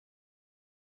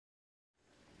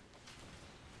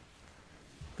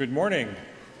Good morning.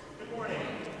 Good morning.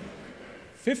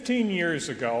 15 years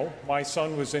ago, my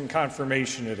son was in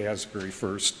confirmation at Asbury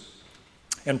First.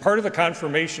 And part of the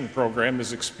confirmation program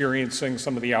is experiencing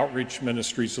some of the outreach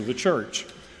ministries of the church.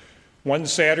 One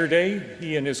Saturday,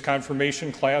 he and his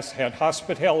confirmation class had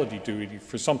hospitality duty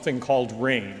for something called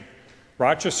RAIN,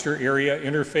 Rochester Area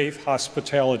Interfaith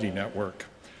Hospitality Network,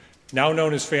 now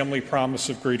known as Family Promise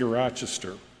of Greater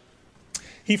Rochester.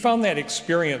 He found that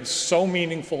experience so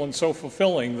meaningful and so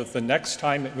fulfilling that the next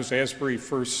time it was Asbury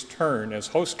First's turn as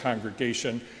host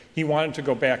congregation, he wanted to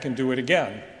go back and do it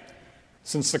again.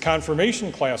 Since the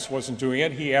confirmation class wasn't doing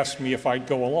it, he asked me if I'd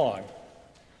go along.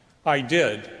 I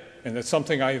did, and it's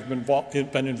something I have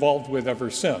been involved with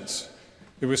ever since.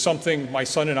 It was something my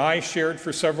son and I shared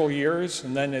for several years,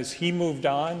 and then as he moved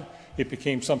on, it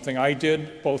became something I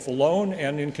did both alone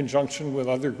and in conjunction with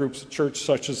other groups of church,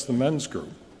 such as the men's group.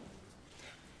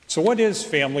 So what is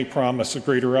Family Promise of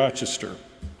Greater Rochester?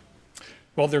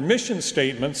 Well, their mission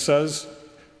statement says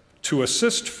to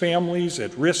assist families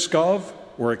at risk of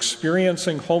or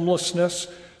experiencing homelessness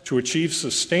to achieve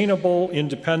sustainable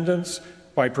independence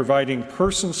by providing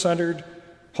person-centered,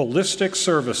 holistic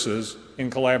services in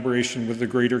collaboration with the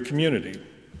greater community.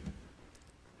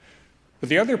 But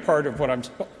the other part of what I'm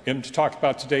going to talk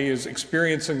about today is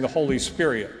experiencing the Holy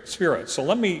Spirit. So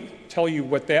let me tell you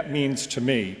what that means to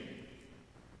me.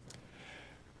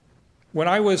 When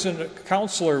I was a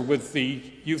counselor with the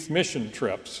youth mission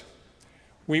trips,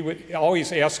 we would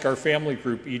always ask our family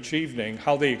group each evening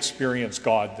how they experienced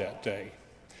God that day.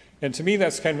 And to me,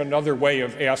 that's kind of another way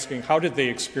of asking, how did they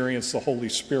experience the Holy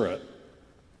Spirit?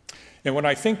 And when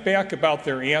I think back about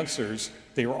their answers,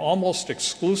 they were almost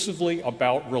exclusively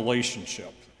about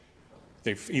relationship.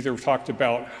 They've either talked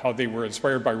about how they were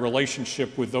inspired by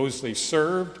relationship with those they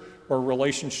served or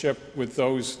relationship with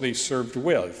those they served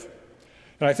with.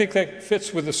 And I think that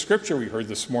fits with the scripture we heard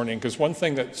this morning, because one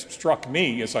thing that struck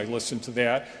me as I listened to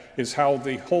that is how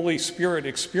the Holy Spirit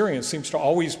experience seems to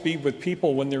always be with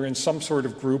people when they're in some sort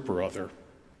of group or other.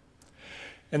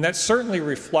 And that certainly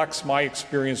reflects my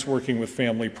experience working with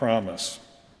Family Promise.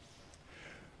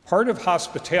 Part of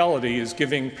hospitality is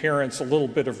giving parents a little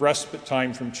bit of respite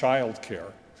time from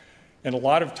childcare. And a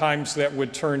lot of times that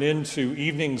would turn into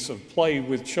evenings of play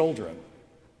with children.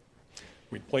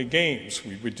 We'd play games,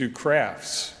 we would do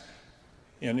crafts.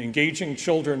 And engaging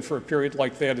children for a period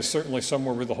like that is certainly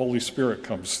somewhere where the Holy Spirit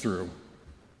comes through.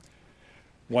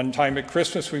 One time at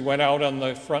Christmas, we went out on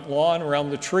the front lawn around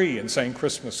the tree and sang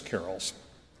Christmas carols.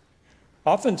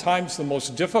 Oftentimes, the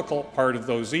most difficult part of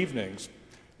those evenings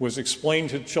was explain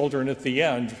to children at the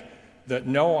end that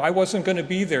no, I wasn't going to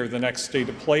be there the next day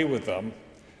to play with them,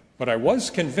 but I was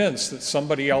convinced that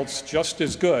somebody else just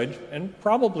as good and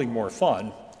probably more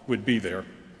fun would be there.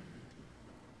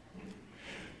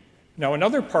 Now,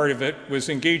 another part of it was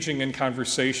engaging in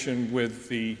conversation with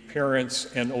the parents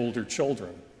and older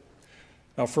children.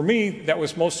 Now, for me, that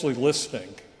was mostly listening,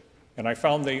 and I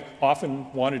found they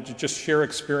often wanted to just share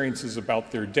experiences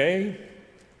about their day,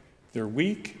 their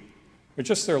week, or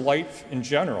just their life in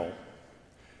general.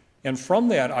 And from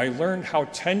that, I learned how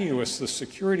tenuous the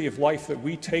security of life that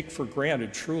we take for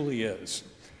granted truly is,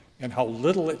 and how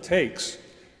little it takes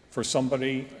for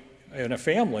somebody in a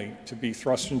family to be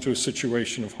thrust into a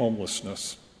situation of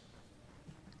homelessness.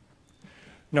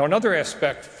 Now, another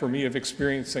aspect for me of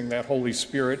experiencing that Holy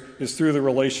Spirit is through the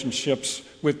relationships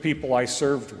with people I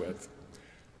served with.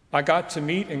 I got to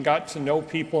meet and got to know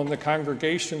people in the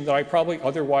congregation that I probably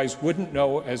otherwise wouldn't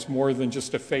know as more than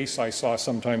just a face I saw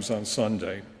sometimes on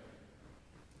Sunday.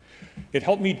 It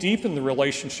helped me deepen the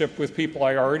relationship with people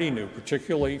I already knew,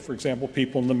 particularly, for example,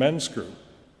 people in the men's group.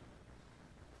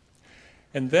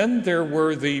 And then there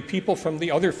were the people from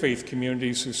the other faith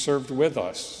communities who served with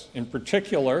us. In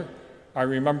particular, I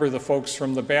remember the folks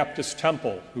from the Baptist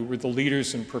Temple who were the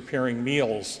leaders in preparing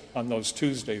meals on those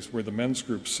Tuesdays where the men's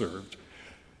group served.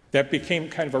 That became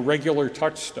kind of a regular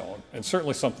touchstone, and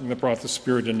certainly something that brought the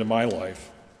Spirit into my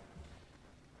life.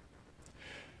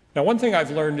 Now, one thing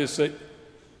I've learned is that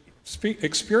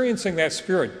experiencing that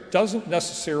Spirit doesn't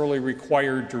necessarily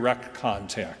require direct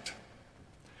contact.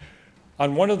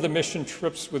 On one of the mission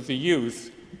trips with the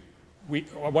youth,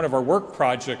 one of our work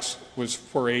projects was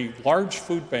for a large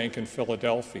food bank in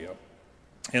Philadelphia.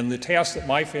 And the task that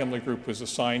my family group was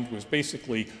assigned was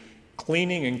basically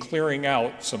cleaning and clearing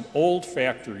out some old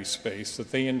factory space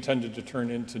that they intended to turn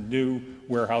into new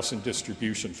warehouse and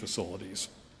distribution facilities.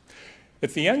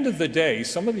 At the end of the day,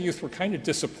 some of the youth were kind of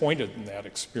disappointed in that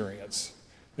experience.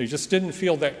 They just didn't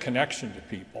feel that connection to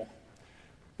people.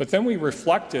 But then we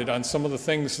reflected on some of the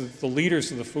things that the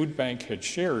leaders of the food bank had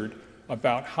shared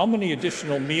about how many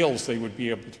additional meals they would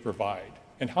be able to provide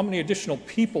and how many additional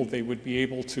people they would be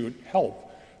able to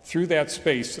help through that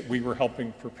space that we were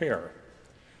helping prepare.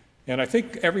 And I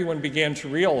think everyone began to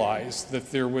realize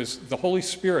that there was the Holy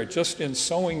Spirit just in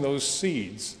sowing those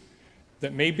seeds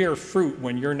that may bear fruit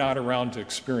when you're not around to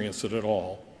experience it at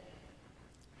all.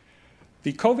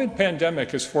 The COVID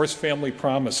pandemic has forced Family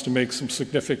Promise to make some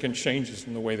significant changes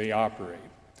in the way they operate.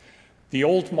 The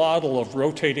old model of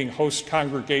rotating host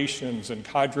congregations and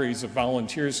cadres of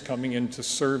volunteers coming in to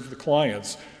serve the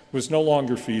clients was no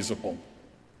longer feasible.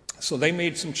 So they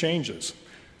made some changes.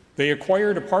 They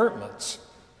acquired apartments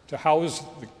to house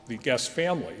the guest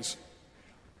families,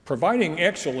 providing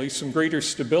actually some greater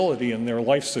stability in their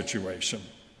life situation.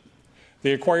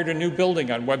 They acquired a new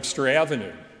building on Webster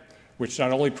Avenue, which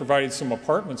not only provided some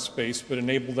apartment space, but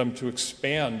enabled them to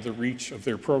expand the reach of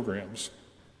their programs.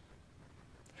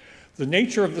 The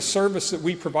nature of the service that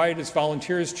we provide as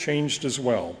volunteers changed as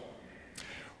well.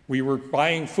 We were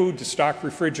buying food to stock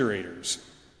refrigerators.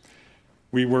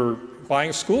 We were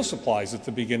buying school supplies at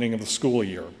the beginning of the school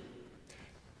year.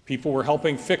 People were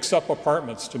helping fix up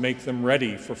apartments to make them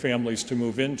ready for families to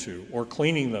move into, or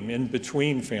cleaning them in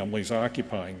between families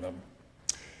occupying them.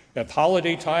 At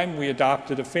holiday time, we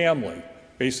adopted a family,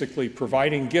 basically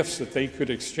providing gifts that they could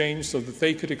exchange so that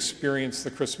they could experience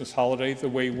the Christmas holiday the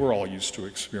way we're all used to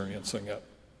experiencing it.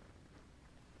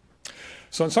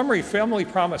 So in summary, Family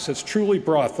Promise has truly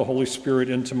brought the Holy Spirit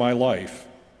into my life.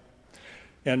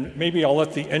 And maybe I'll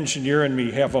let the engineer in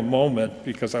me have a moment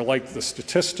because I like the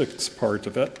statistics part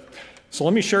of it. So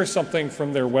let me share something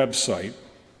from their website.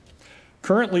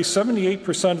 Currently,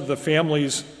 78% of the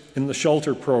families in the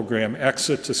shelter program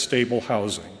exit to stable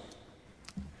housing.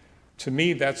 To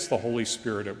me, that's the Holy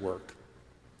Spirit at work.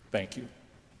 Thank you.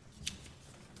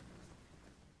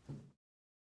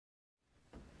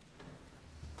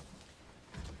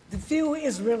 The view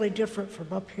is really different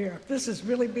from up here. This is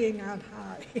really being on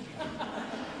high.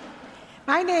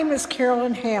 My name is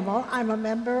Carolyn Hamil. I'm a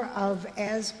member of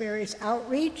Asbury's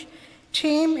outreach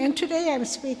team, and today I'm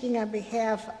speaking on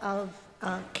behalf of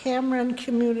Cameron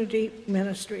Community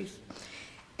Ministries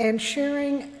and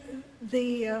sharing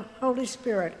the Holy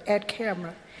Spirit at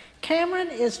Cameron. Cameron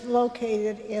is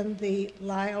located in the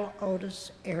Lyle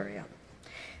Otis area.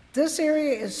 This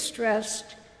area is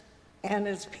stressed and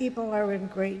its people are in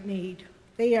great need.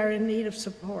 They are in need of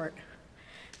support.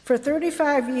 For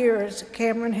 35 years,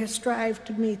 Cameron has strived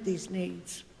to meet these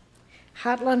needs.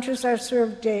 Hot lunches are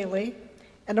served daily,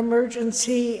 an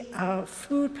emergency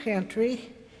food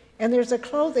pantry, and there's a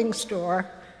clothing store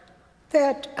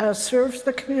that serves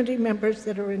the community members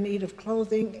that are in need of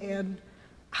clothing and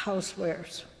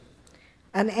housewares.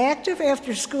 An active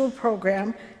after-school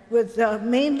program with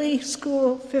mainly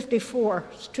School 54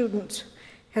 students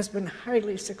has been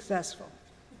highly successful.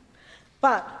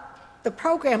 But the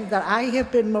program that I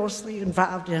have been mostly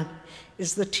involved in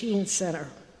is the Teen Center.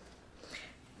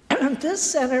 This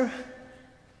center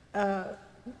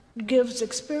gives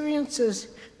experiences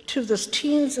to the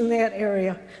teens in that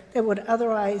area that would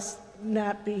otherwise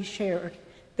not be shared.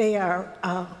 They are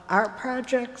art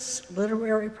projects,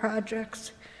 literary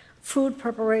projects, food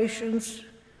preparations,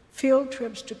 field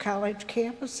trips to college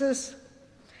campuses,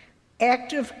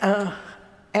 active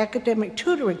academic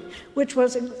tutoring, which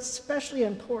was especially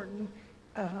important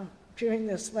during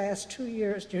this last 2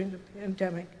 years during the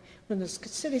pandemic, when the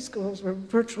city schools were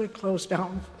virtually closed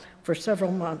down for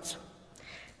several months.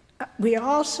 We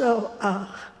also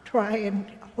try and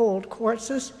hold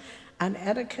courses on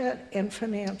etiquette and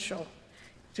financial.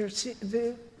 These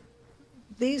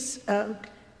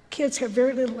kids have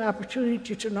very little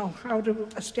opportunity to know how to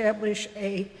establish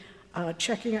a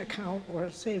checking account or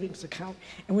a savings account,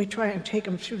 and we try and take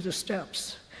them through the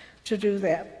steps to do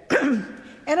that.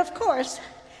 And of course,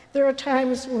 there are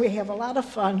times when we have a lot of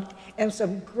fun and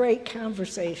some great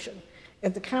conversation,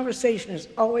 and the conversation is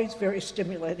always very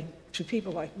stimulating to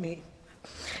people like me.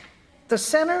 The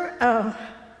center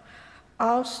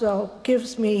also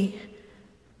gives me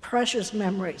precious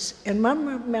memories, and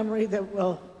one memory that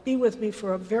will be with me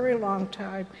for a very long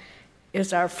time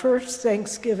is our first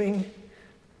Thanksgiving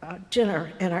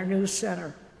dinner in our new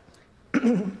center.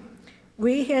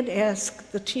 We had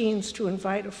asked the teens to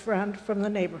invite a friend from the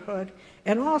neighborhood,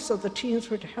 and also the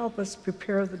teens were to help us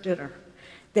prepare the dinner.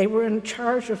 They were in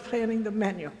charge of planning the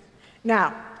menu.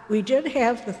 Now, we did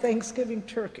have the Thanksgiving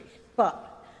turkey,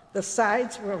 but the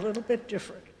sides were a little bit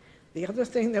different. The other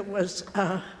thing that was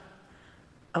a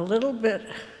little bit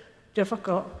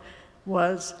difficult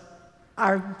was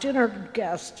our dinner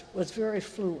guest was very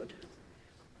fluid.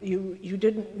 You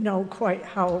didn't know quite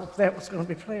how that was going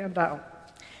to be planned out.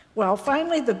 Well,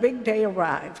 finally the big day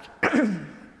arrived.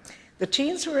 The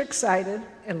teens were excited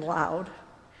and loud,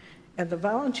 and the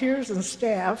volunteers and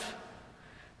staff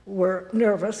were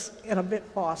nervous and a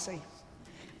bit bossy.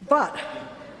 But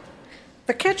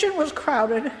the kitchen was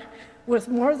crowded with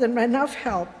more than enough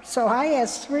help, so I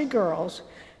asked 3 girls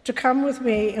to come with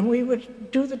me, and we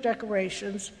would do the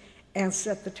decorations and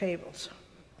set the tables.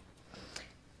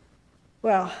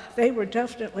 Well, they were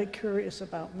definitely curious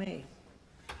about me.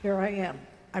 Here I am.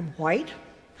 I'm white,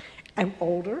 I'm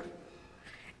older,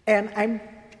 and I'm,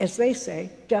 as they say,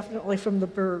 definitely from the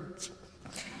birds.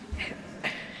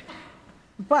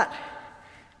 But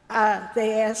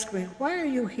they asked me, "Why are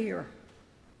you here?"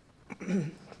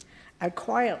 I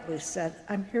quietly said,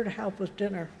 "I'm here to help with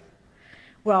dinner."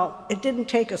 Well, it didn't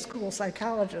take a school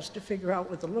psychologist to figure out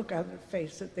with the look on their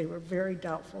face that they were very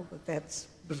doubtful that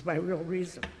was my real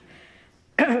reason.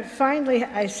 Finally,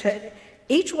 I said,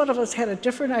 each one of us had a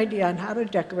different idea on how to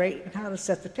decorate and how to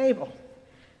set the table.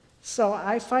 So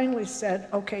I finally said,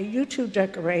 okay, you 2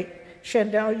 decorate.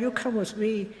 Chandel, you come with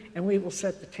me, and we will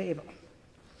set the table.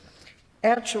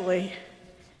 Actually,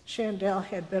 Chandel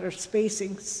had better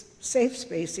spacing, safe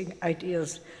spacing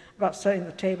ideas about setting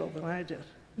the table than I did.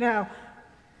 Now,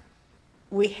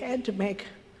 we had to make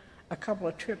a couple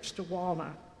of trips to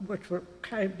Walnut, which were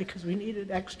kind of because we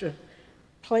needed extra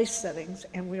place settings,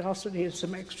 and we also needed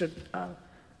some extra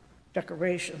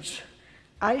decorations.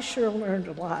 I sure learned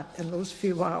a lot in those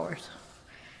few hours.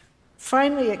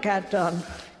 Finally, it got done,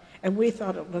 and we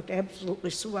thought it looked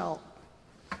absolutely swell.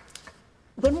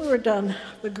 When we were done,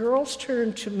 the girls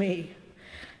turned to me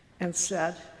and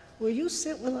said, "Will you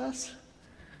sit with us?"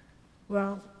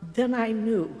 Well, then I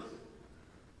knew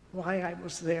why I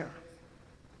was there.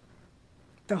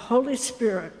 The Holy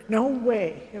Spirit, no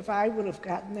way if I would have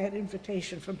gotten that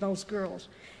invitation from those girls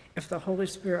if the Holy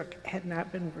Spirit had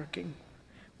not been working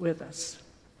with us.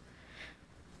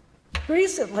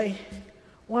 Recently,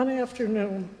 one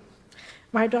afternoon,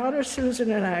 my daughter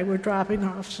Susan and I were dropping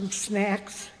off some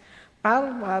snacks,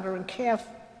 bottled water, and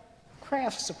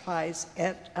craft supplies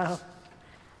at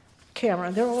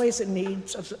Cameron. They're always in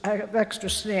need of extra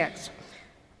snacks.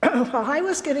 While I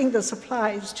was getting the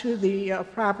supplies to the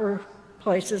proper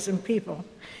places and people,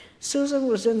 Susan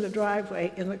was in the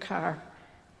driveway in the car,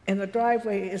 and the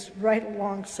driveway is right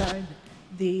alongside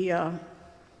the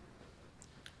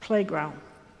playground.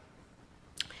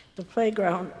 The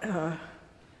playground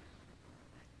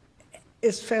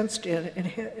is fenced in, and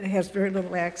it has very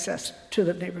little access to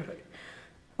the neighborhood.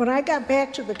 When I got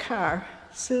back to the car,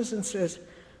 Susan says,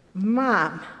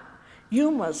 "Mom, you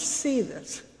must see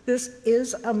this. This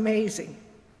is amazing."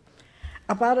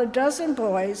 About a dozen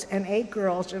boys and 8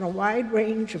 girls in a wide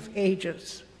range of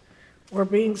ages were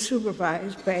being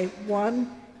supervised by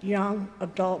one young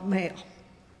adult male.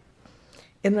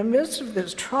 In the midst of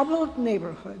this troubled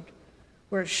neighborhood,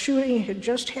 where a shooting had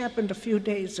just happened a few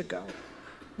days ago,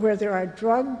 where there are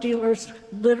drug dealers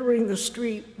littering the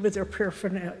street with their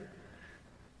paraphernalia,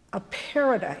 a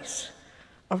paradise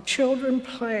of children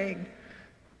playing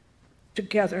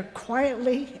together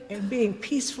quietly and being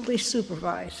peacefully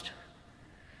supervised.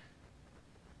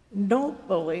 No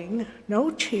bullying,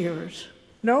 no tears,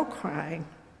 no crying,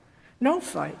 no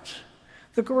fights.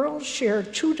 The girls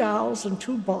shared 2 dolls and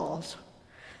 2 balls.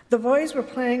 The boys were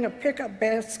playing a pickup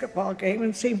basketball game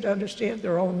and seemed to understand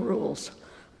their own rules.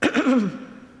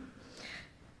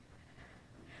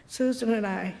 Susan and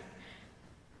I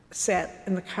sat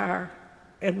in the car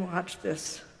and watched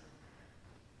this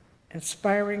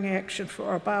inspiring action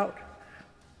for about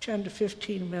 10 to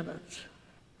 15 minutes.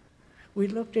 We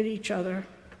looked at each other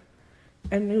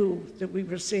and knew that we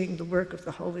were seeing the work of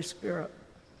the Holy Spirit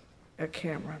at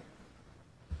Cameron.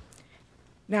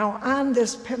 Now, on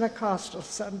this Pentecostal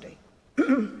Sunday,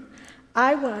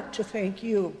 I want to thank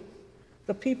you,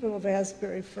 the people of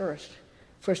Asbury First,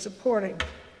 for supporting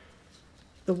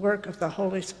the work of the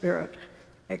Holy Spirit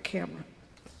at Cameron.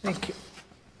 Thank you.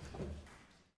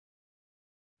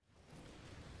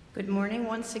 Good morning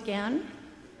once again.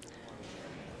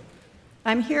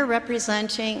 I'm here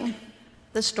representing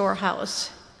the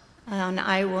Storehouse, and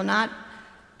I will not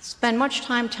spend much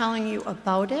time telling you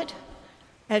about it.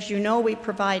 As you know, we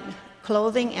provide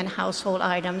clothing and household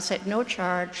items at no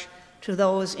charge to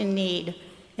those in need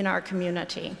in our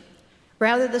community.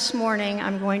 Rather, this morning,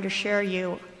 I'm going to share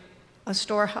you a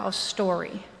Storehouse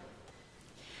story.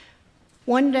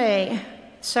 One day,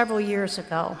 several years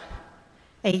ago,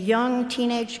 a young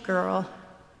teenage girl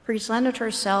presented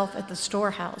herself at the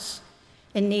Storehouse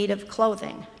in need of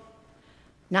clothing,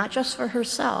 not just for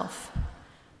herself,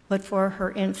 but for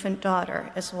her infant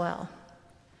daughter as well.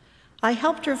 I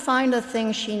helped her find the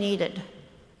things she needed,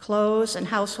 clothes and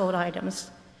household items,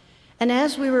 and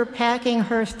as we were packing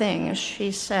her things,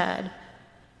 she said,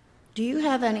 "Do you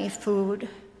have any food?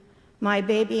 My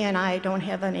baby and I don't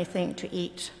have anything to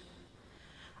eat.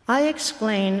 I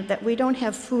explained that we don't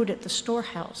have food at the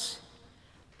storehouse.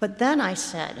 But then I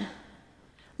said,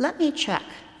 let me check.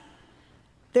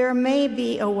 There may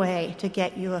be a way to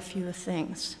get you a few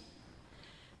things.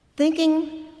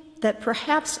 Thinking that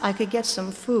perhaps I could get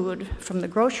some food from the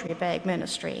grocery bag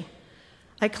ministry,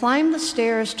 I climbed the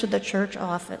stairs to the church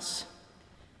office.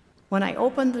 When I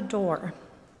opened the door,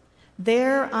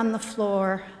 there on the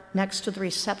floor next to the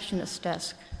receptionist's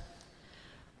desk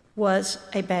was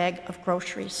a bag of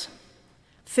groceries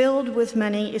filled with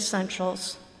many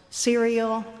essentials: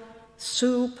 cereal,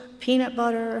 soup, peanut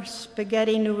butter,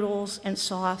 spaghetti noodles, and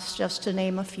sauce, just to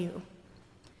name a few.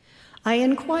 I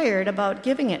inquired about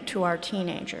giving it to our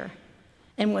teenager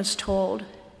and was told,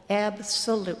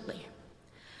 absolutely.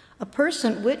 A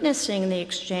person witnessing the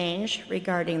exchange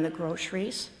regarding the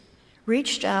groceries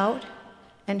reached out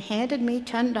and handed me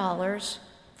 $10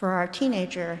 for our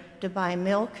teenager to buy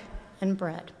milk and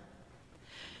bread.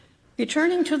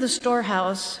 Returning to the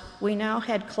storehouse, we now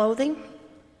had clothing,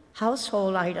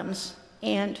 household items,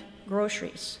 and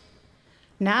groceries.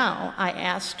 Now I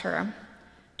asked her,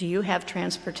 do you have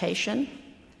transportation?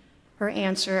 Her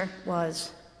answer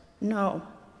was no.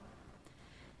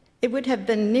 It would have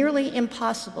been nearly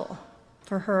impossible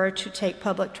for her to take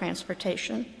public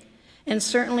transportation, and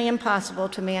certainly impossible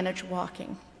to manage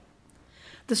walking.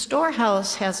 The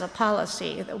storehouse has a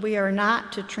policy that we are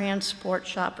not to transport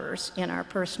shoppers in our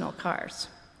personal cars.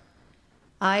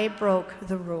 I broke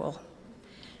the rule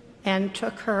and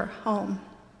took her home.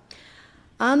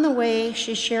 On the way,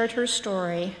 she shared her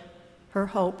story, her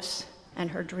hopes,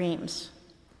 and her dreams.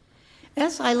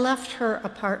 As I left her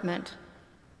apartment,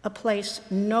 a place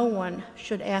no one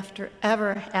should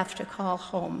ever have to call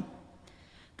home,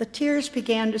 the tears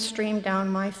began to stream down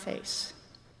my face.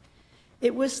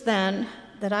 It was then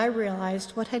that I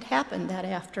realized what had happened that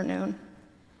afternoon,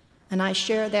 and I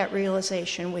share that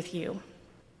realization with you.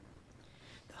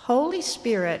 The Holy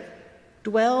Spirit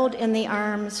dwelled in the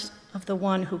arms of the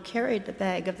one who carried the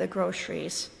bag of the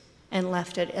groceries and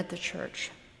left it at the church.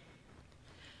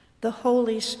 The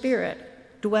Holy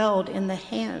Spirit dwelled in the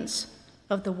hands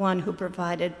of the one who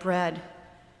provided bread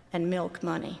and milk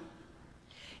money.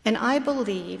 And I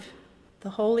believe the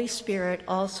Holy Spirit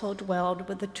also dwelled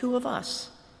with the two of us,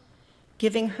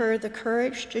 giving her the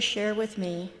courage to share with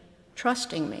me,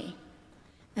 trusting me,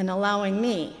 and allowing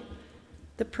me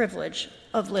the privilege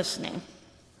of listening.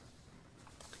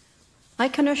 I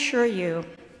can assure you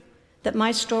that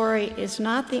my story is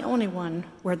not the only one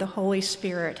where the Holy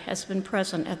Spirit has been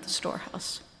present at the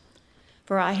storehouse,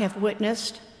 for I have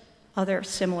witnessed other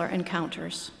similar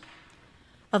encounters.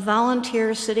 A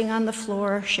volunteer sitting on the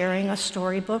floor sharing a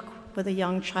storybook with a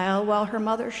young child while her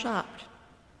mother shopped.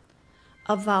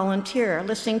 A volunteer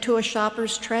listening to a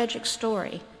shopper's tragic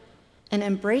story and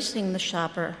embracing the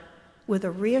shopper with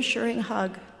a reassuring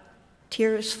hug,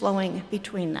 tears flowing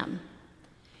between them.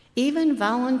 Even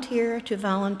volunteer to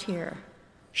volunteer,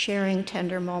 sharing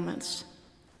tender moments.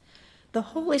 The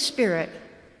Holy Spirit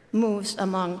moves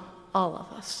among all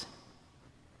of us.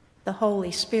 The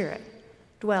Holy Spirit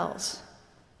dwells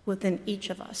within each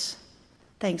of us.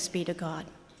 Thanks be to God.